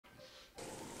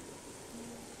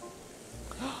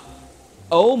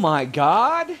Oh my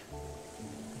god!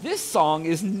 This song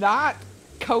is not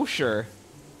kosher.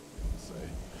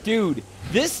 Dude,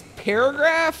 this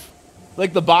paragraph,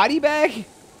 like the body bag,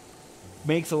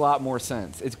 makes a lot more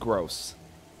sense. It's gross.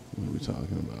 What are we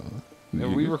talking about?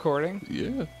 Are we recording?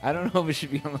 Yeah. I don't know if it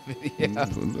should be on the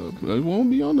video. It won't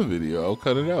be on the video. I'll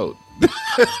cut it out.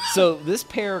 So this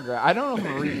paragraph, I don't know if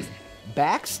I'm reading this.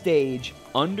 Backstage,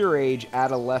 underage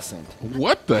adolescent.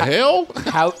 What the hell?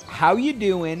 How you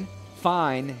doing?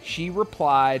 Fine. She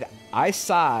replied, I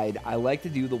sighed. I like to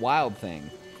do the wild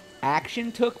thing.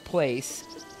 Action took place.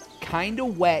 Kinda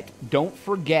wet. Don't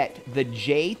forget the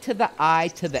J to the I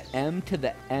to the M to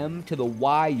the M to the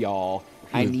Y, y'all.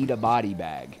 I need a body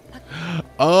bag.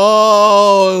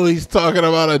 Oh, he's talking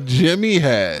about a Jimmy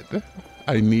hat.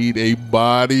 I need a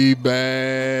body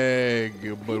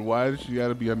bag. But why does she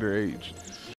gotta be underage?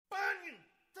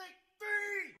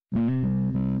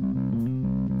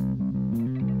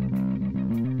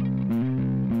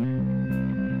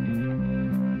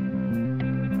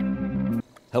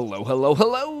 Hello, hello,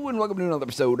 hello, and welcome to another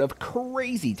episode of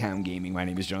Crazy Town Gaming. My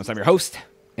name is Jonas. I'm your host,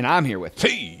 and I'm here with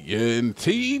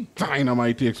TNT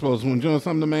Dinomight, the explosive one. Jonas,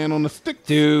 I'm the man on the stick.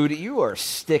 Dude, you are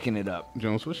sticking it up.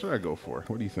 Jonas, what should I go for?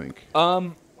 What do you think?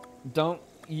 Don't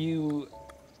you...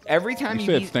 Every time you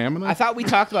said beat... stamina? I thought we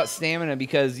talked about stamina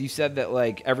because you said that,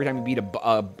 like, every time you beat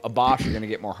a boss, you're going to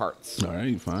get more hearts. All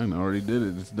right, fine. I already did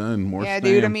it. It's done. More Yeah,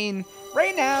 stam. dude, I mean,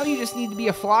 right now, you just need to be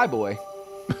a flyboy.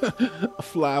 A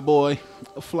flyboy.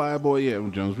 A flyboy. Yeah,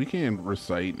 Jones, we can't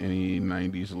recite any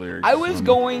 90s lyrics. I was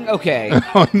going... Okay,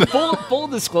 full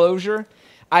disclosure...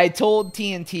 I told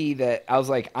TNT that I was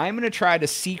like, I'm going to try to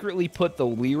secretly put the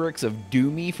lyrics of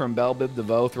Do Me from Belle Biv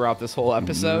DeVoe throughout this whole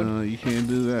episode. No, you can't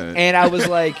do that. And I was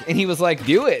like, and he was like,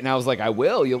 do it. And I was like, I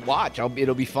will. You'll watch.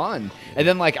 It'll be fun. And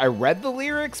then, like, I read the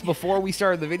lyrics before we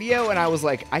started the video, and I was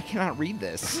like, I cannot read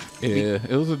this. Yeah,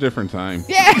 it was a different time.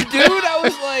 Yeah, dude. I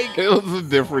was like, It was a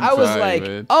different time. I was like,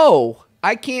 man. oh,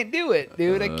 I can't do it,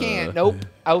 dude. I can't. Nope.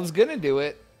 I was going to do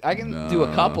it. I can do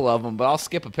a couple of them, but I'll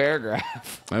skip a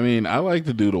paragraph. I mean, I like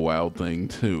to do the wild thing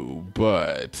too,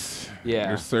 but yeah,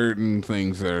 there's certain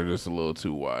things that are just a little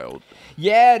too wild.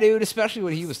 Yeah, dude, especially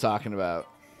what he was talking about.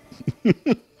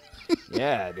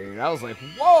 Yeah, dude. I was like,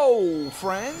 whoa,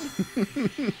 friend.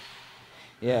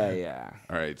 Yeah.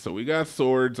 All right, so we got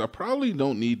swords. I probably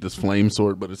don't need this flame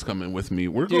sword, but it's coming with me.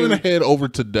 We're going to head over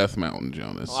to Death Mountain,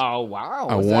 Jonas. Oh, wow.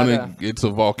 I want to. It's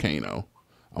a volcano.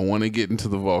 I want to get into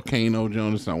the volcano,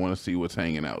 Jonas, and I want to see what's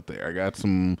hanging out there. I got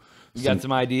some... You got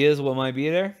some ideas what might be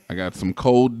there? I got some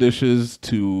cold dishes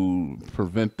to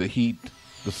prevent the heat,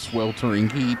 the sweltering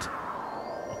heat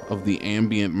of the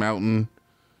ambient mountain.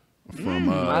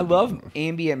 I love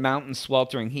ambient mountain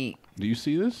sweltering heat. Do you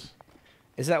see this?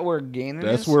 Is that where Ganon is?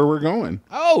 That's where we're going.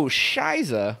 Oh,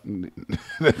 shiza.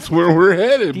 That's where we're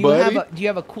headed, buddy. Do you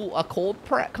have a cold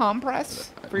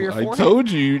compress for your forehead? I told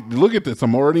you. Look at this.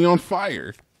 I'm already on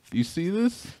fire. You see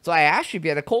this? So I asked you if you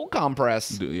had a cold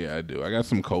compress. Yeah, I do. I got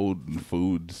some cold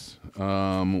foods.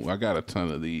 I got a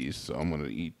ton of these, so I'm gonna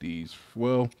eat these.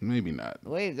 Well, maybe not.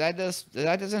 Wait, that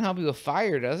doesn't help you with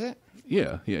fire, does it?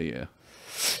 Yeah.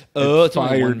 Oh, it's fire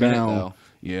only 1 minute, down. though.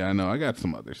 Yeah, I know. I got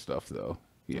some other stuff though.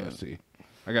 Yeah, see.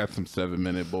 I got some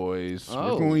 7-minute boys.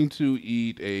 Oh. We're going to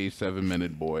eat a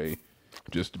 7-minute boy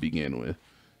just to begin with.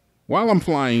 While I'm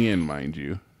flying in, mind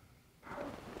you.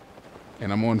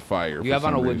 And I'm on fire. You have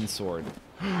on a wooden sword.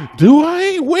 Do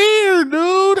I? Where,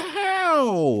 dude?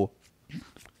 How?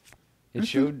 It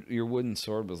showed your wooden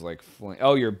sword was like flame.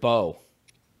 Oh, your bow.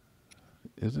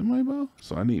 Is it my bow?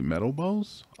 So I need metal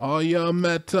bows? All your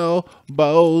metal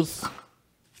bows.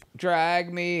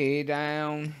 Drag me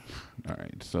down. All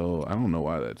right, so I don't know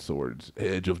why that sword's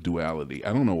edge of duality.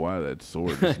 I don't know why that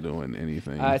sword is doing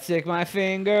anything. I stick my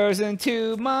fingers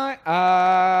into my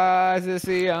eyes. It's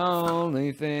the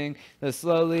only thing that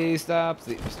slowly stops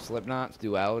the Slipknot's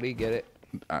duality. Get it?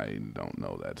 I don't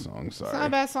know that song. Sorry. It's not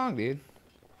a bad song, dude.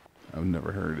 I've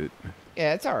never heard it.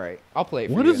 Yeah, it's all right. I'll play it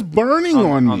for you. What is burning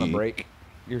on me? On the break.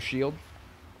 Your shield?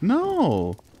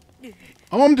 No.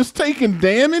 Oh, I'm just taking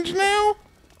damage now?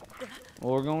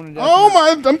 Well, we're going to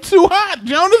I'm too hot,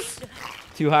 Jonas.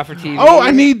 Too hot for TV. Oh, I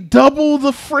need double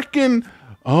the frickin'.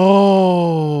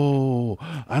 Oh,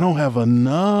 I don't have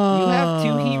enough. You have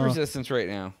 2 heat resistance right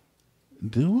now.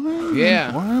 Do I?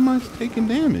 Yeah. Why am I taking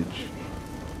damage?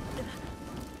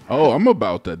 Oh, I'm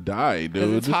about to die,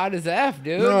 dude. It's hot as F,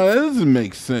 dude. No, that doesn't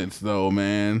make sense, though,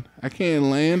 man. I can't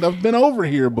land. I've been over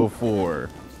here before.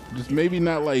 Just maybe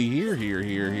not like here,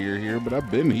 but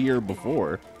I've been here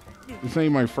before. This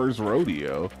ain't my first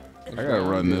rodeo. I gotta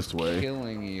run this way.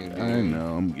 Killing you, dude. I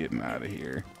know. I'm getting out of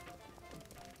here.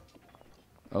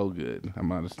 Oh, good.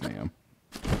 I'm out of stam.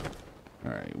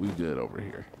 All right, we good over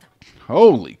here.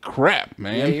 Holy crap,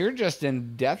 man! Yeah, you're just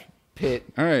in death pit.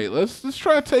 All right, let's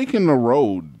try taking the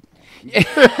road. Let's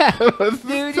just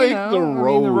Dude, take you know, the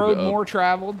road. the road up. more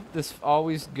traveled. This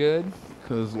always good.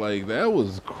 Cause like that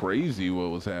was crazy what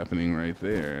was happening right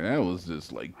there. That was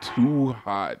just like too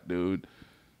hot, dude.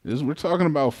 We're talking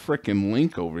about frickin'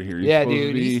 Link over here. Yeah,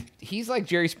 dude. He's like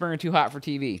Jerry Springer, too hot for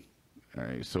TV. All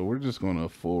right, so we're just gonna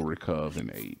full recov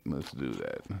in 8. Let's do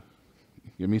that.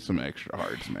 Give me some extra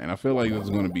hearts, man. I feel like this is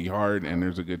gonna be hard, and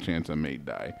there's a good chance I may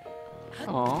die.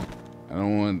 Aw. I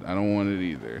don't want it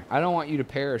either. I don't want you to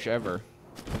perish ever.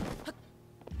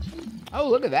 Oh,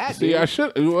 look at that, See,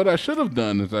 dude. what I should have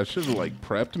done is I should have like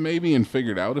prepped maybe and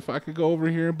figured out if I could go over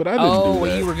here, but I didn't do that. Oh,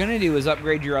 what you were gonna do is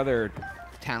upgrade your other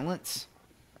talents.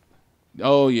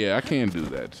 Oh yeah, I can do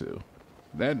that too.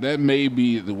 That may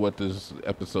be what this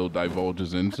episode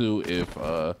divulges into, if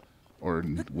or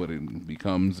what it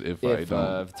becomes if I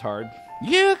don't. If it's hard.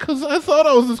 Yeah, cause I thought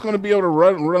I was just gonna be able to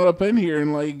run up in here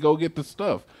and like go get the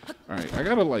stuff. All right, I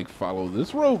gotta like follow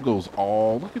this road. Goes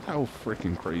all. Look at how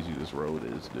freaking crazy this road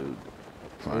is, dude.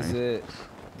 Fine. Is it,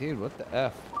 dude? What the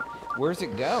f? Where's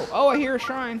it go? Oh, I hear a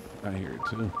shrine. I hear it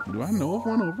too. Do I know of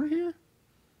one over here?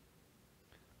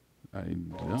 I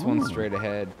don't. This one's straight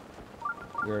ahead.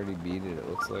 We already beat it. It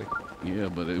looks like. Yeah,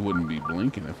 but it wouldn't be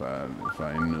blinking if I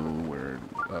knew where.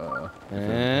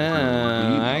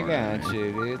 I got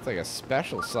you, dude. It's like a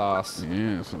special sauce.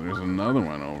 Yeah, so there's another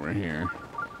one over here.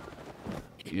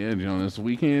 Yeah, Jonas,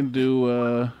 we can't do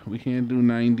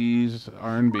 90s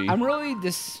R&B. I'm really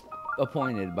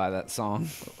disappointed by that song.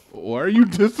 Why are you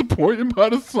disappointed by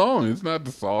the song? It's not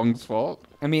the song's fault.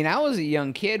 I mean, I was a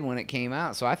young kid when it came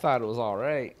out, so I thought it was all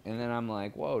right. And then I'm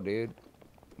like, whoa, dude.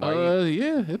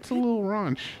 Yeah, it's a little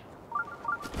raunch.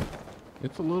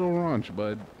 It's a little raunch,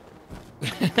 bud.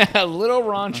 A little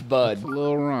raunch, bud. It's a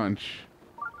little raunch.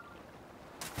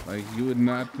 Like, you would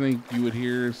not think you would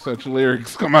hear such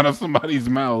lyrics come out of somebody's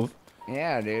mouth.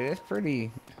 Yeah, dude, it's pretty.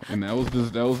 And that was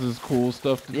just cool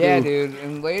stuff to do. Yeah, dude.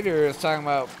 And later, it's talking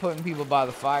about putting people by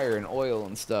the fire and oil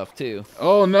and stuff too.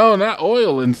 Oh no, not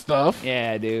oil and stuff.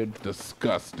 Yeah, dude.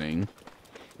 Disgusting.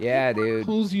 Yeah, dude.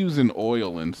 Who's using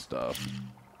oil and stuff?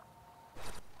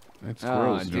 That's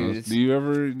gross, dude. Do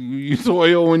you use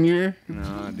oil when you're?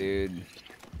 No, dude.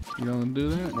 You don't do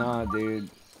that? No, dude.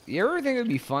 You ever think it'd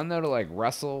be fun though to like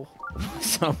wrestle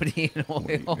somebody in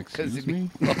oil? Excuse it'd be me?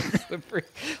 slippery.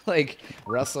 Like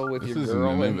wrestle with This your isn't girl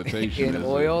an in invitation, is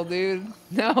oil, dude.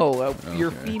 No, your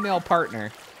Okay. female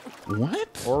partner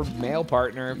What? or male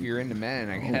partner if you're into men,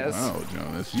 I guess. Wow,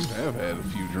 Jonas, you have had a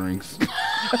few drinks.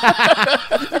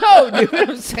 No, dude.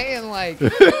 I'm saying like,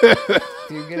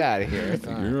 dude, get out of here. It's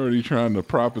not- You're already trying to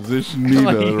proposition me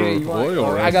Like, to you want- oil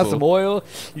I got wrestle. some oil.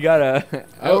 You got a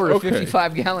over okay.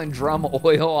 55-gallon drum of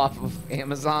oil off of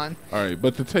Amazon. All right,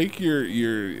 but to take your,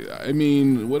 I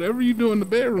mean, whatever you do in the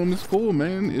bedroom is cool,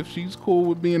 man. If she's cool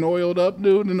with being oiled up,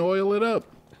 dude, then oil it up.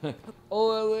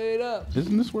 Oil it up.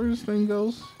 Isn't this where this thing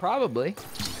goes? Probably.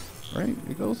 Right?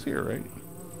 It goes here, right?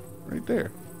 Right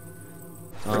there.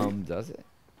 Does it?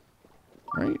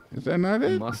 Right? Is that not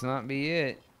it? Must not be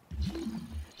it.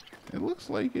 It looks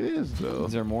like it is, though.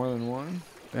 Is there more than one?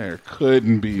 There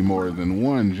couldn't be more than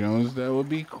one, Jones. That would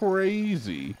be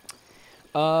crazy.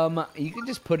 You could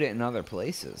just put it in other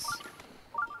places.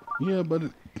 Yeah, but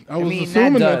I I was mean,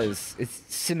 assuming that does. It's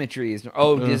symmetry is.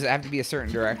 Oh, does it have to be a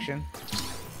certain direction?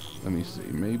 Let me see.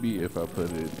 Maybe if I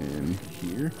put it in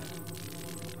here.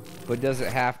 But does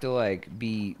it have to like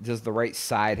be? Does the right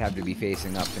side have to be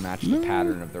facing up to match the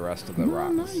pattern of the rest of the No,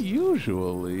 rocks? not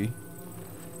usually.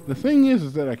 The thing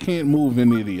is that I can't move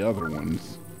any of the other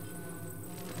ones.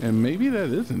 And maybe that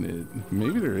isn't it.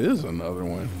 Maybe there is another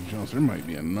one. Jones, there might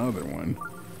be another one.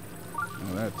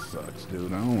 Oh, that sucks,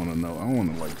 dude. I don't want to know. I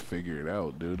want to, like, figure it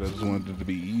out, dude. I just want it to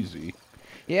be easy.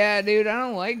 Yeah, dude. I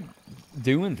don't like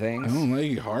doing I things. don't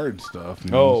like hard stuff.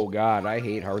 Oh God, I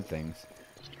hate hard things.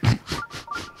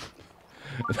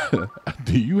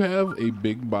 Do you have a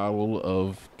big bottle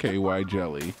of KY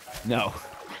jelly? No.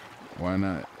 Why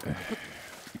not?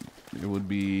 It would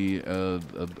be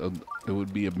it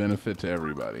would be a benefit to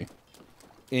everybody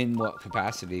In what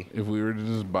capacity? if we were to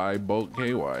just buy bulk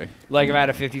KY. Like if I had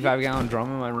a 55-gallon drum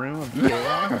in my room?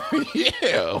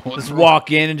 Yeah. Just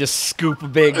walk in and just scoop a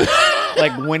big,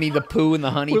 like Winnie the Pooh in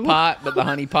the honey pot, but the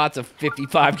honey pot's a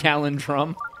 55-gallon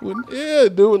drum. Yeah,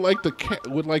 do it like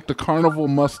the carnival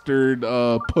mustard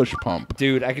push pump.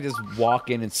 Dude, I could just walk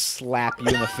in and slap you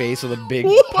in the face with a big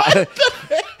What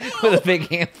with a big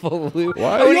handful of lube.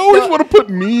 Why do you always want to put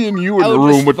me and you in the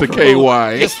room with the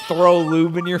KY? Just throw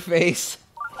lube in your face.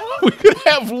 We could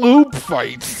have lube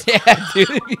fights. Yeah,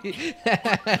 dude.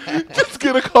 Just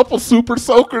get a couple super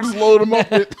soakers, load them up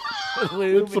with,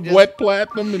 Lube with some and wet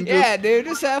platinum, and yeah, dude,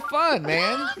 just have fun,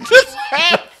 man. just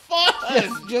have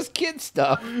fun. Just kid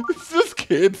stuff. It's just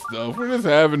kid stuff. We're just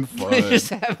having fun. Just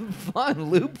having fun.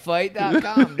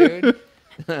 Lubefight.com, dude.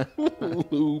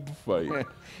 Lube fight.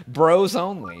 Bros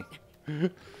only.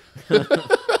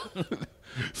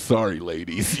 Sorry,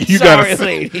 ladies.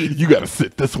 Ladies. You gotta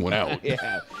sit this one out.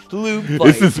 Yeah. Lube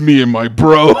fight. This is me and my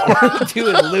bro.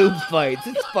 Doing lube fights.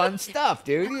 It's fun stuff,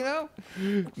 dude, you know?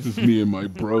 This is me and my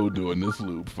bro doing this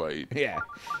lube fight. Yeah.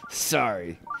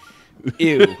 Sorry.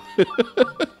 Ew.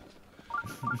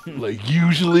 Like,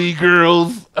 usually,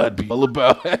 girls, I'd be all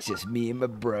about it. It's just me and my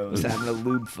bros having a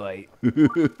lube fight.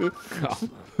 Oh,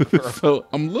 So,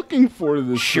 I'm looking for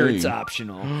this shirt's thing.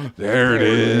 optional. There it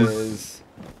is.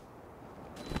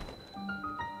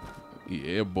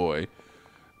 Yeah, boy.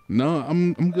 No,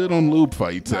 I'm good on lube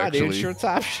fights, Nah, actually. dude, shirt's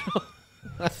optional.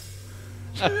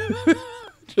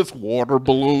 Just water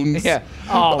balloons. Yeah.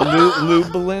 Oh,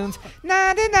 lube balloons.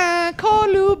 99 call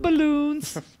lube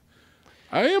balloons.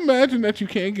 I imagine that you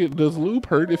can't get... Does lube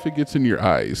hurt if it gets in your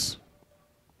eyes?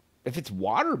 If it's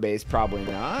water-based, probably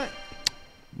not.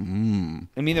 I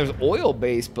mean, there's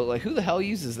oil-based, but like, who the hell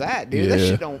uses that, dude? That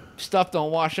Yeah. shit stuff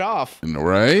don't wash off.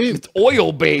 Right? It's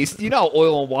oil-based. You know how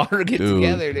oil and water get Dude.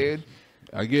 together, dude.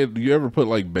 Do you ever put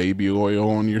like baby oil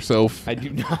on yourself? I do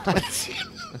not.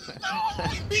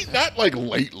 Not like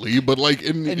lately, but like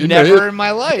in Never in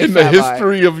my life. in the have I.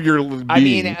 history of your being.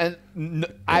 I mean,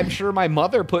 I'm sure my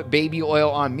mother put baby oil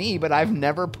on me, but I've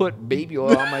never put baby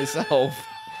oil on myself.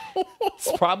 It's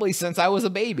probably since I was a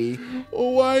baby.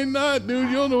 Well, why not, dude?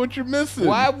 You don't know what you're missing.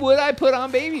 Why would I put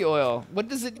on baby oil? What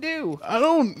does it do? I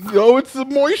don't know. It's a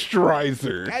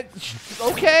moisturizer.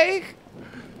 Okay.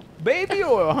 Baby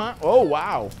oil, huh? Oh,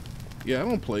 wow. Yeah, I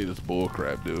don't play this bull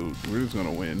crap, dude. We're just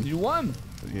gonna win. You won.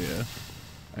 Yeah,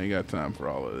 I ain't got time for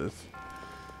all of this.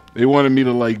 They wanted me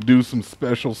to like do some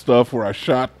special stuff where I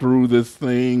shot through this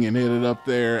thing and hit it up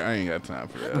there. I ain't got time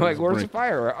for that. Like, where's the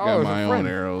fire? Oh, Got there's my a own friend.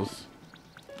 arrows.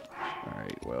 All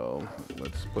right, well,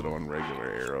 let's put on regular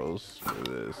arrows for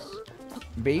this.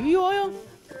 Baby oil?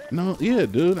 No, yeah,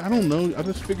 dude. I don't know. I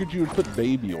just figured you would put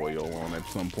baby oil on at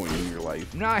some point in your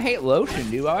life. No, I hate lotion,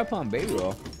 dude. I put on baby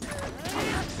oil.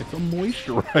 It's a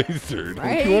moisturizer.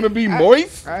 I Don't you want to be I-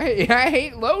 moist? I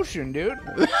hate lotion, dude.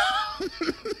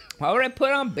 Why would I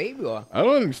put on baby oil? I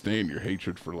don't understand your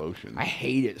hatred for lotion. I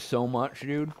hate it so much,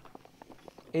 dude.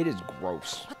 It is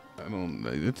gross. I don't.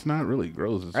 It's not really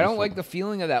gross. It's I don't just like the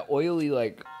feeling of that oily,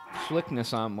 like,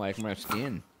 slickness on, like, my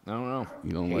skin. I don't know.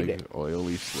 You don't Hate like it.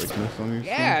 oily slickness on your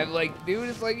Yeah, skin? like, dude,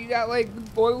 it's like you got, like,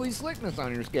 oily slickness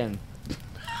on your skin.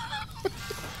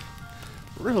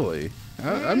 Really?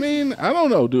 I mean, I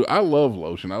don't know, dude. I love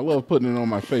lotion. I love putting it on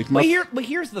my face. But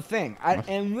here's the thing,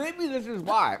 and maybe this is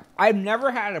why I've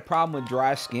never had a problem with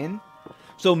dry skin.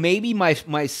 So maybe my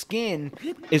skin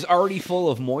is already full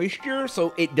of moisture,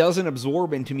 so it doesn't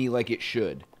absorb into me like it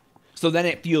should. So then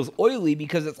it feels oily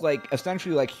because it's like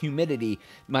essentially like humidity.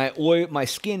 My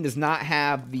skin does not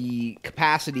have the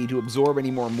capacity to absorb any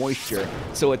more moisture,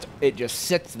 so it just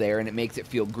sits there and it makes it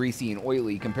feel greasy and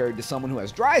oily. Compared to someone who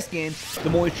has dry skin, the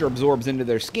moisture absorbs into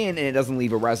their skin and it doesn't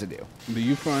leave a residue. Do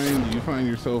you find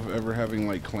yourself ever having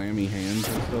like clammy hands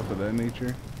and stuff of that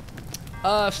nature?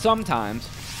 Sometimes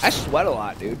I sweat a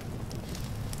lot, dude.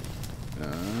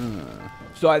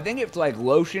 So I think it's like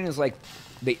lotion is like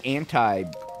the anti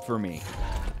for me.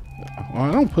 Well,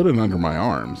 I don't put it under my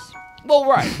arms. Well,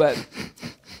 right, but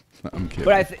I'm kidding.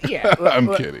 but yeah,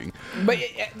 I'm kidding. But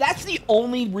that's the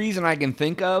only reason I can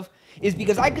think of is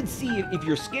because I could see if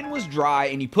your skin was dry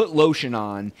and you put lotion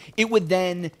on, it would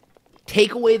then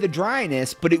take away the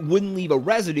dryness, but it wouldn't leave a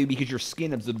residue because your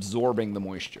skin is absorbing the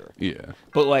moisture. Yeah.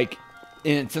 But like,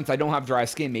 and since I don't have dry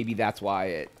skin, maybe that's why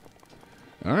it.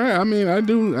 All right. I mean, I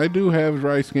do have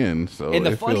dry skin, so And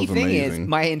the it funny feels thing amazing. is,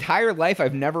 my entire life,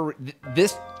 I've never.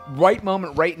 This right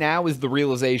moment, right now, is the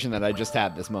realization that I just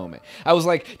had this moment. I was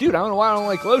like, dude, I don't know why I don't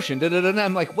like lotion. And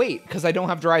I'm like, wait, because I don't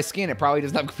have dry skin. It probably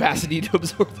doesn't have capacity to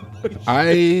absorb the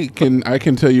moisture. I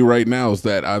can tell you right now is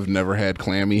that I've never had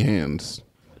clammy hands.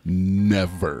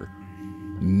 Never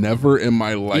in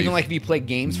my life. Even like if you play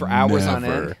games for hours on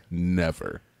end.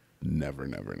 Never.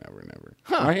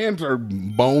 Huh. My hands are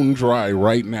bone dry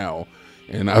right now,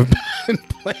 and I've been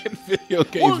playing video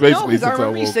games basically since I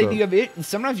remember you woke said up. you have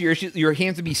sometimes your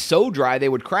hands would be so dry they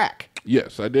would crack.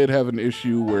 Yes, I did have an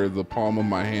issue where the palm of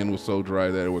my hand was so dry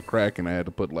that it would crack, and I had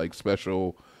to put like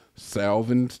special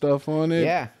salve and stuff on it.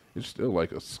 Yeah. It's still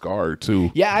like a scar too.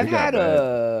 Yeah, I've It got had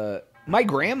bad. My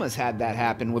grandma's had that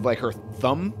happen with like her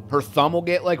thumb. Her thumb will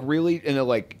get like really, and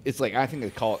it's like I think they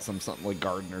call it something like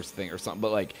gardener's thing or something.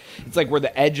 But like it's like where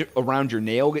the edge around your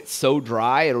nail gets so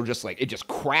dry, it'll just like it just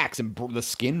cracks and the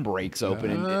skin breaks open.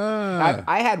 And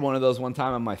I had one of those one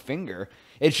time on my finger.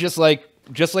 It's just like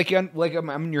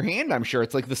on your hand. I'm sure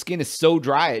it's like the skin is so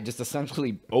dry it just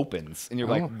essentially opens, and you're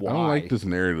like, why? I don't like this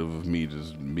narrative of me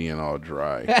just being all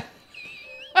dry.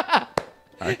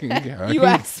 You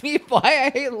asked me why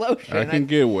I hate lotion. I can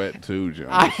get wet too, Jonaas.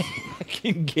 I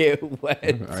can get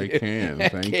wet. I can.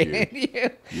 Thank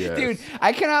you. Yes. Dude,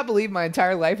 I cannot believe my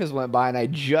entire life has went by, and I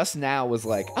just now was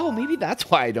like, oh, maybe that's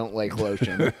why I don't like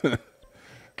lotion.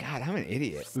 God, I'm an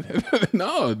idiot.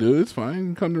 No, dude, it's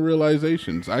fine. Come to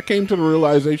realizations. I came to the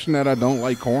realization that I don't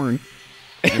like corn,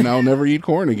 and I'll never eat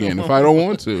corn again if I don't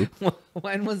want to.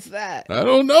 When was that? I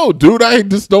don't know, dude. I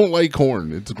just don't like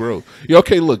corn. It's gross. Yeah,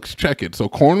 okay, look, check it. So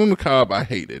corn on the cob, I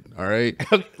hate it. All right,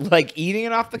 like eating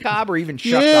it off the cob, or even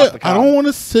shucked off the cob. I don't want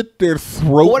to sit there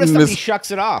throating. What if somebody shucks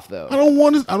it off though? I don't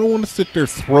want to sit there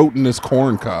throating this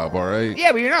corn cob. All right.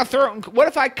 Yeah, but you're not throwing. What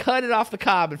if I cut it off the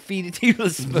cob and feed it to you with a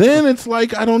spoon? Then it's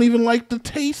like I don't even like the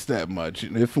taste that much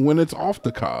when it's off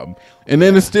the cob, and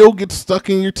then it still gets stuck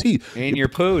in your teeth. In your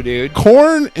poo, dude.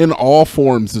 Corn in all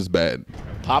forms is bad.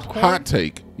 Popcorn? Hot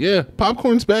take. Yeah,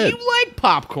 popcorn's bad. You like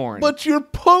popcorn. But you're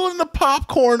pulling the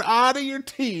popcorn out of your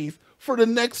teeth for the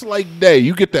next, day.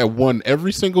 You get that one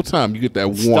every single time. You get that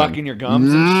one. Stuck in your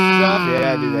gums and stuff?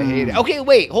 Yeah, dude, I hate it. Okay,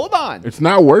 wait, hold on. It's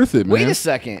not worth it, man. Wait a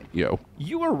second. Yo.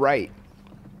 You were right.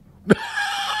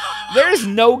 There's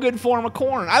no good form of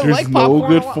corn. I There's like popcorn no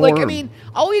good a lot. form. I mean,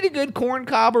 I'll eat a good corn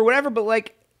cob or whatever,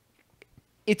 but,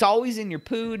 it's always in your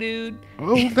poo, dude.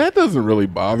 Oh, that doesn't really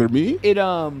bother me.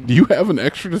 Do you have an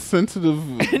extra sensitive?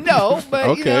 No, but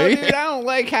okay. Dude, I don't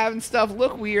like having stuff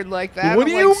look weird like that. What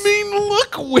do you mean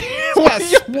look weird?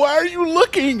 Why are you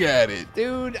looking at it?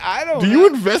 Dude, I don't know. Do you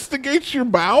investigate your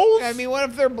bowels? I mean, what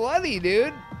if they're bloody,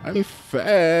 dude? I mean,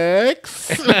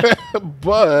 facts.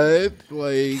 But,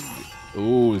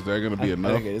 ooh, is that going to be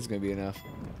enough? I think it is going to be enough.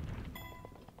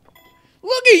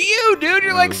 Look at you, dude.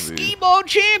 You're like skee ball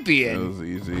champion. That was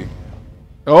easy.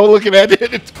 Oh, look at that.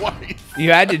 Did it twice.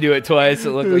 You had to do it twice.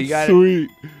 It looked like you got sweet.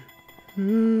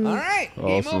 It. All right. Awesome.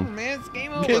 Game over, man. It's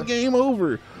game over. Game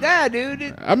over. Yeah,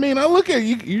 dude. I mean, I look at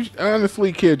you.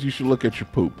 Honestly, kids, you should look at your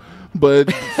poop.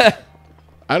 But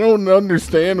I don't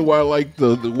understand why,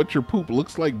 what your poop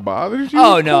looks like bothers you.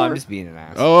 Oh, no. I'm just being an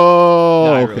ass. Oh,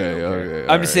 no, okay. Really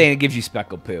Okay. I'm just saying it gives you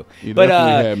speckled poo. You but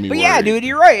definitely had me but yeah, worried. dude,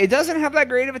 you're right. It doesn't have that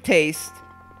great of a taste.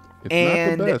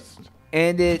 It's not the best.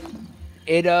 And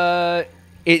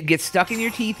it gets stuck in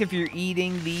your teeth if you're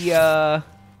eating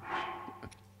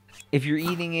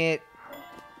it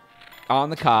on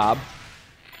the cob.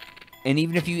 And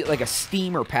even if you eat like a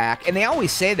steamer pack, and they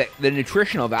always say that the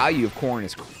nutritional value of corn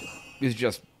is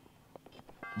just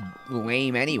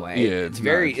lame anyway. Yeah, it's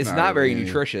not very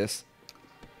nutritious.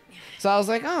 So I was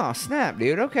like, oh snap,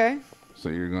 dude. Okay. So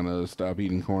you're gonna stop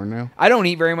eating corn now? I don't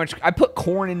eat very much. I put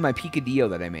corn in my picadillo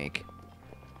that I make.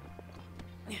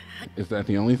 Is that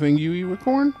the only thing you eat with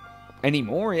corn?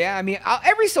 Anymore, yeah. I mean,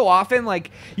 every so often,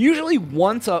 usually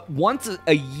once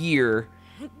a year,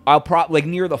 I'll probably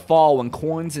near the fall when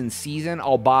corn's in season,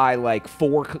 I'll buy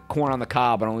 4 corn on the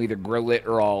cob and I'll either grill it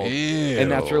or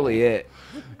and that's really it.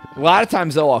 A lot of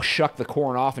times though, I'll shuck the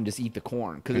corn off and just eat the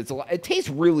corn because it tastes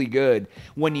really good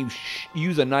when you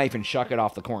use a knife and shuck it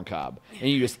off the corn cob and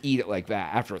you just eat it like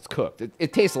that after it's cooked.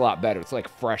 It tastes a lot better. It's like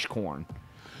fresh corn.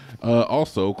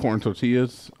 Also, corn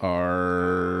tortillas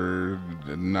are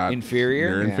not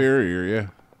inferior. They're inferior, yeah.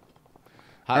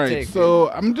 Hot all right, take, so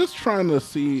dude. I'm just trying to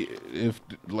see if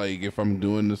I'm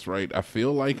doing this right. I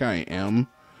feel like I am,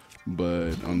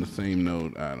 but on the same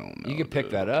note, I don't know. You can pick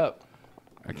that up.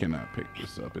 I cannot pick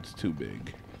this up. It's too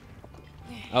big.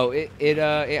 Oh, it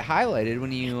highlighted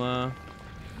when you.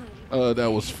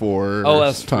 That was for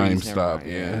time stop.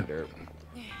 Yeah.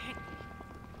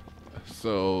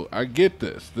 So I get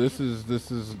this. This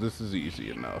is easy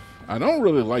enough. I don't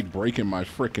really like breaking my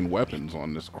frickin' weapons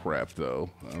on this crap, though.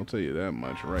 I'll tell you that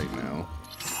much right now.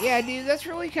 Yeah, dude, that's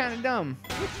really kind of dumb.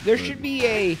 There should be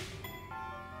a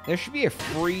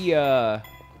free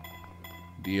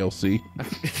DLC.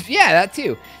 Yeah, that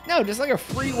too. No, just like a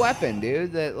free weapon,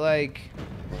 dude. That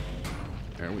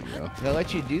There we go. That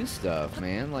lets you do stuff,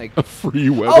 man. Like a free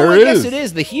weapon. Oh, I guess it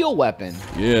is the heal weapon.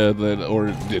 Yeah,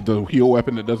 or the heal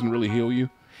weapon that doesn't really heal you.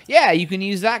 Yeah, you can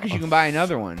use that because you can buy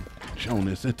another one.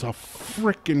 Jonas, it's a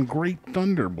freaking great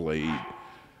Thunderblade.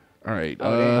 All right,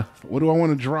 okay. What do I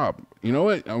want to drop? You know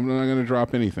what? I'm not going to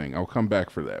drop anything. I'll come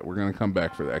back for that. We're going to come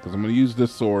back for that because I'm going to use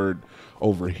this sword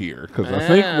over here because I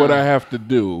think what I have to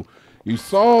do You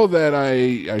saw that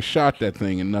I shot that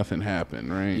thing and nothing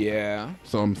happened, right? Yeah.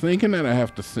 So I'm thinking that I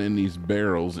have to send these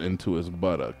barrels into his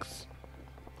buttocks.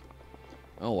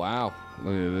 Oh, wow.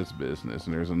 Look at this business.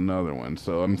 And there's another one.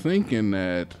 So I'm thinking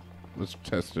that... Let's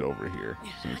test it over here,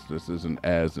 since this isn't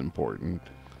as important.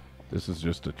 This is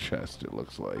just a chest, it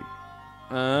looks like.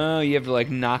 Oh, you have to, like,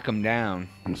 knock them down.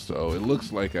 So it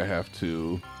looks like I have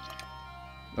to...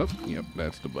 Oh, yep,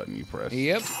 that's the button you press.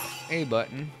 Yep, A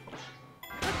button.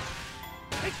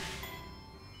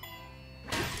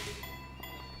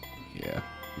 Yeah,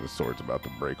 the sword's about to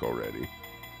break already.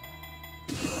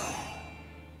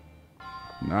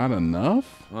 Not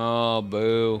enough? Oh,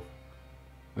 boo.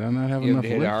 Did I not have You enough have to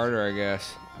hit it lift? harder, I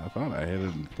guess. I thought I hit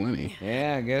it plenty.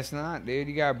 Yeah, I guess not, dude.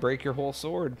 You gotta break your whole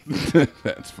sword.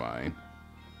 That's fine.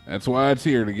 That's why it's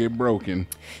here, to get broken.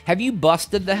 Have you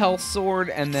busted the health sword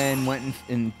and then went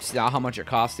and saw how much it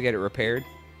costs to get it repaired?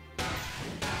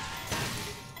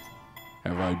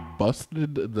 Have I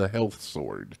busted the health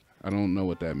sword? I don't know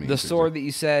what that means. The sword that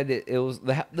you said it was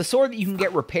the sword that you can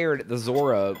get repaired at the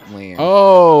Zora land.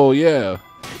 Oh, yeah.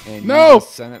 And No! you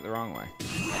just sent it the wrong way.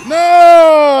 No!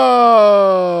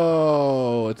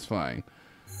 It's fine.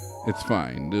 It's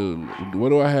fine, dude. What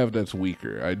do I have that's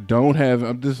weaker? I don't have...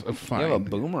 I'm just... fine. You have a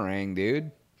boomerang,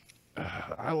 dude.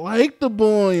 I like the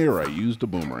boomerang. You're right. Use the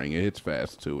boomerang. It hits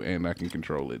fast, too, and I can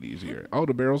control it easier. Oh,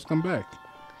 the barrels come back.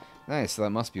 Nice. So that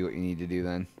must be what you need to do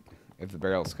then, if the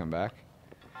barrels come back.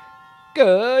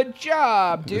 Good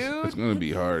job, dude. It's going to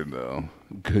be hard, though.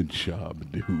 Good job,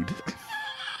 dude.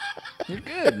 You're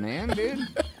good, man, dude.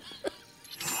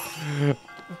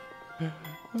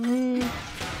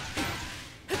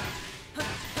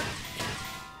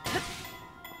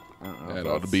 That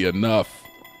ought to be enough.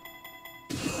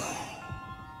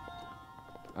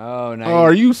 Oh, now Oh,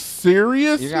 are you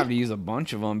serious? you're gonna have to use a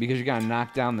bunch of them because you gotta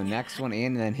knock down the next one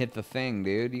and then hit the thing,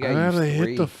 dude. You I gotta gotta use hit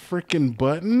 3. the freaking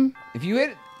button? If you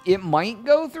hit, it might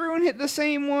go through and hit the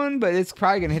same one, but it's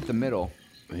probably gonna hit the middle.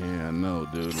 Yeah, no,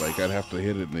 dude. Like, I'd have to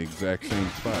hit it in the exact same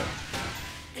spot.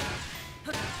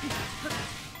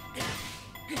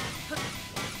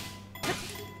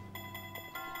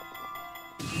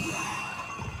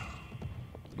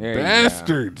 There you go.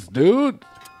 Bastards, dude.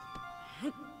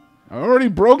 I already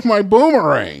broke my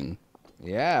boomerang.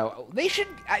 Yeah, they should,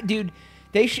 dude.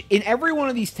 They should in every one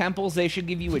of these temples. They should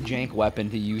give you a jank weapon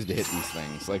to use to hit these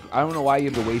things. Like, I don't know why you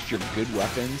have to waste your good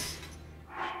weapons.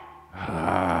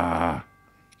 I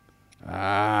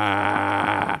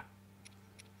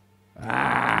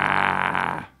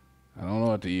don't know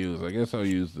what to use. I guess I'll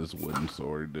use this wooden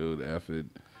sword, dude. F it.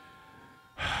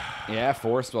 Yeah,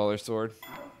 Forest Dweller sword.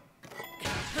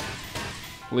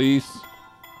 Please.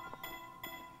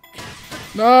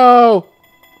 No!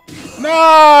 No!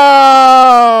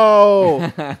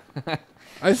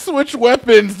 I switched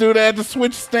weapons, dude. I had to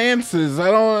switch stances.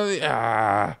 I don't...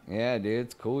 Yeah, dude,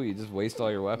 it's cool. You just waste all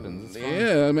your weapons. It's fun.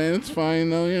 Yeah, man, it's fine,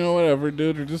 though. You know, whatever,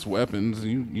 dude. They're just weapons.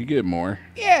 You get more.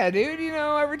 Yeah, dude, you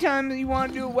know, every time that you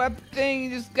want to do a weapon thing,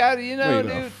 you just gotta, you know, Wait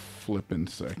a dude. flipping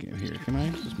second here. Can I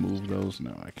just move those?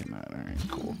 No, I cannot. All right,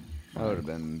 cool. That would have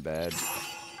been bad.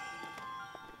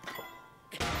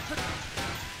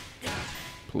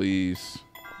 Please.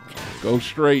 Go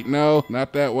straight. No,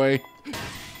 not that way.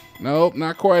 Nope,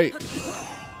 not quite.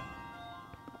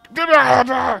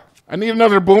 I need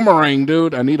another boomerang,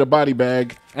 dude. I need a body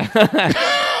bag.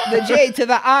 The J to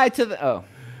the I to the O.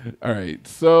 All right,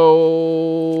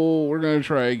 so we're going to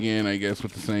try again, I guess,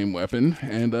 with the same weapon.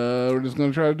 And we're just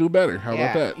going to try to do better. How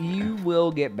about that? You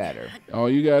will get better. All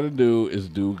you got to do is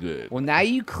do good. Well, now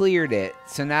you cleared it,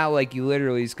 so now, like, you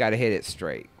literally just got to hit it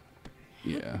straight.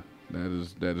 Yeah, that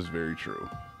is very true.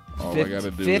 All I got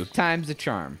to do Fifth is... time's the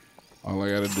charm. All I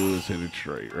got to do is hit it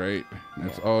straight, right?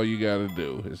 That's all you got to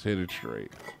do is hit it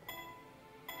straight.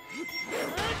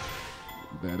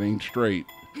 That ain't straight.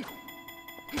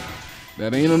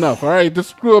 That ain't enough. All right,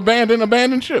 this crew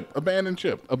abandon ship. Abandon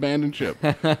ship,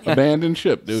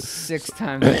 dude. 6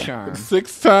 times the charm.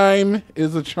 6 time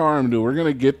is a charm, dude. We're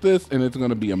going to get this, and it's going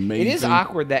to be amazing. It is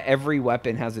awkward that every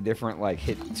weapon has a different, like,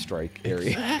 hit strike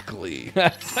area. Exactly.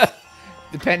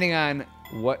 Depending on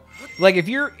what... Like, if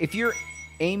you're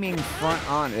aiming front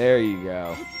on... There you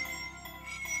go.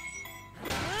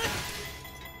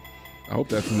 I hope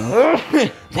that's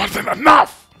enough. Wasn't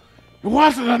enough. It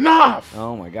wasn't enough.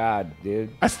 Oh, my God,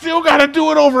 dude. I still got to do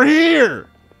it over here.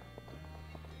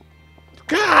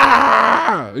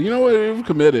 Gah! You know what? We've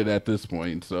committed at this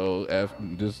point, so whatever,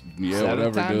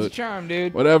 times dude. the charm,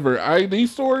 dude. Whatever.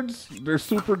 These swords, they're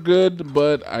super good,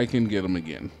 but I can get them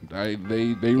again. They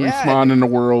respawn in the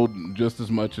world just as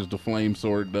much as the flame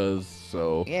sword does.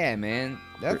 So yeah, man,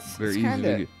 they're easy to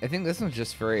get. I think this one's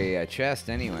just for a chest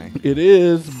anyway. It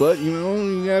is, but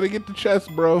you gotta get the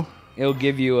chest, bro. It'll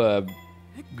give you a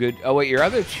good. Oh wait, your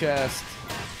other chest.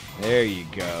 There you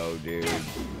go, dude.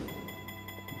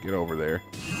 Get over there.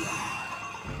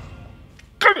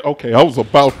 Okay, I was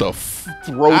about to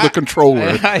throw the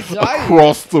controller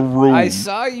across the room. I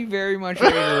saw you very much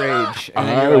ready to rage. And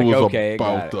then I you're like, was okay,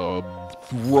 about to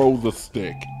throw the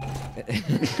stick.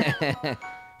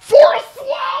 For a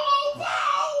swallow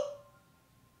bow!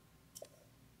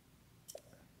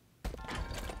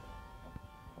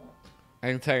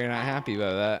 I can tell you're not happy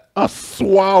about that. A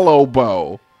swallow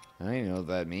bow. I don't even know what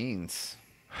that means.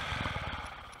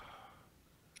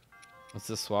 What's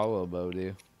the swallow bow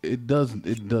do? It does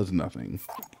nothing.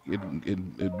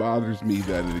 It bothers me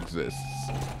that it exists.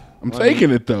 I'm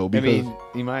taking it though because I mean,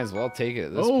 you might as well take it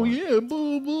at this point. yeah,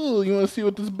 boo boo. You want to see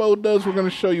what this bow does? We're gonna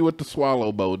show you what the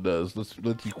swallow bow does. Let's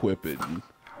equip it.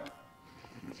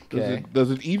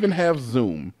 Does it even have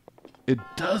zoom? It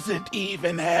doesn't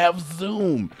even have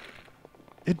zoom.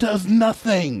 It does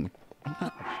nothing.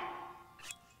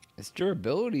 Its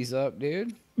durability's up,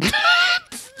 dude.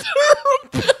 Its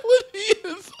durability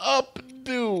is up,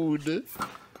 dude.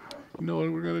 You know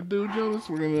what we're gonna do, Jonas?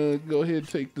 We're gonna go ahead and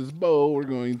take this bow. We're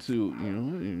going to,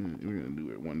 we're gonna do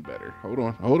it one better. Hold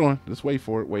on. Just wait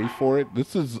for it.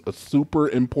 This is super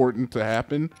important to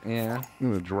happen. Yeah.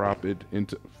 I'm gonna drop it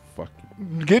into.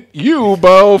 Get you,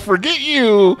 Bo. Forget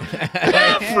you.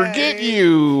 Forget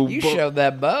you. You showed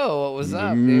that bow. What was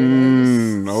up,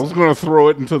 dude? I was gonna throw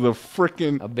it into the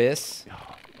frickin' abyss.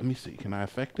 Let me see. Can I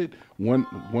affect it? One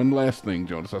last thing,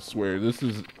 Jonas. I swear this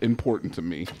is important to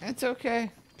me. That's okay.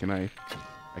 Can I?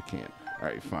 I can't. All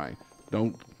right, fine.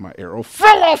 Don't. My arrow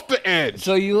fell off the edge.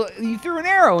 So you threw an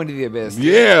arrow into the abyss. Dude.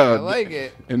 Yeah. I like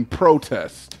it. In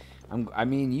protest. I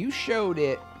mean, you showed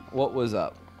it what was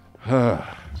up. All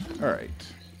right.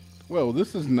 Well,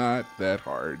 this is not that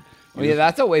hard. Well, yeah,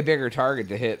 that's a way bigger target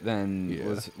to hit than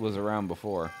was around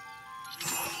before.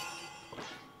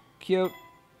 Cute.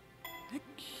 Thank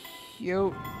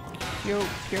you!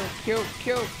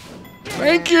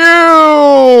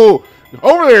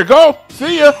 Over there, go!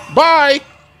 See ya! Bye!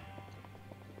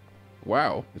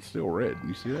 Wow, it's still red.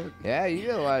 You see that? Yeah, you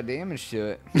did a lot of damage to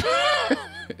it.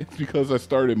 It's because I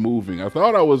started moving. I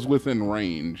thought I was within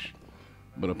range,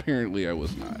 but apparently I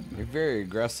was not. You're very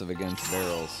aggressive against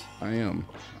barrels. I am.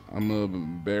 I'm a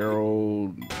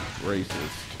barrel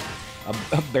racist.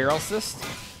 A barrel-cist?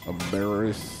 A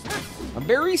barrist. A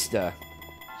barista.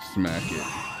 Smack it.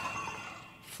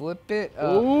 Flip it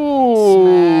up. Ooh.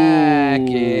 Smack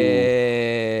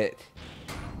it.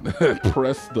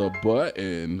 Press the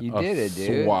button. You did it,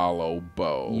 dude. Swallow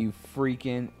bow. You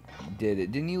freaking did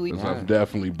it. Didn't you leave? I've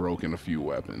definitely broken a few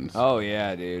weapons. Oh,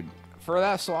 yeah, dude. For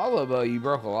that swallow bow, you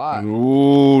broke a lot.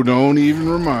 Ooh, don't even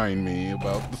remind me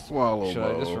about the swallow bow. Should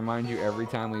I just remind you every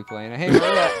time we play? Hey,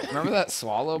 remember that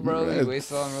swallow bow that you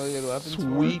wasted on really good weapons?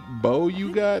 Sweet bow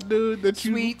you got, dude?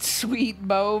 Sweet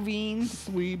bow, Veen.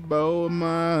 Sweet bow of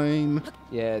mine.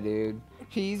 Yeah, dude.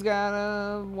 He's got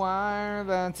a wire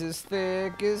that's as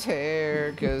thick as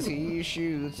hair, 'cause he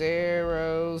shoots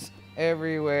arrows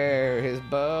everywhere. His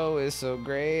bow is so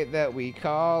great that we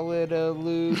call it a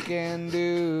Luke and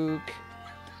Duke.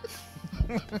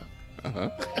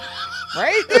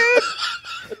 Right, dude?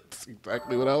 That's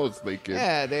exactly what I was thinking.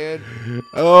 Yeah, dude.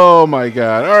 Oh, my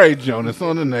God. All right, Jonas,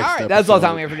 on the next episode. That's all the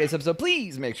time we have for today's episode.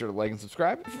 Please make sure to like and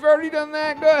subscribe. If you've already done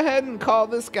that, go ahead and call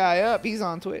this guy up. He's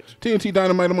on Twitch. TNT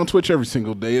Dinomight. I'm on Twitch every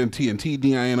single day. And TNT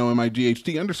DINOMIGHT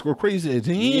 _crazy.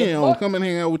 Damn. Yep. Come and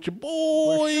hang out with your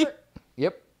boy.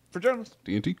 Yep. For Jonas.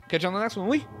 TNT. Catch you on the next one.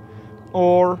 We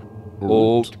are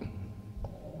out.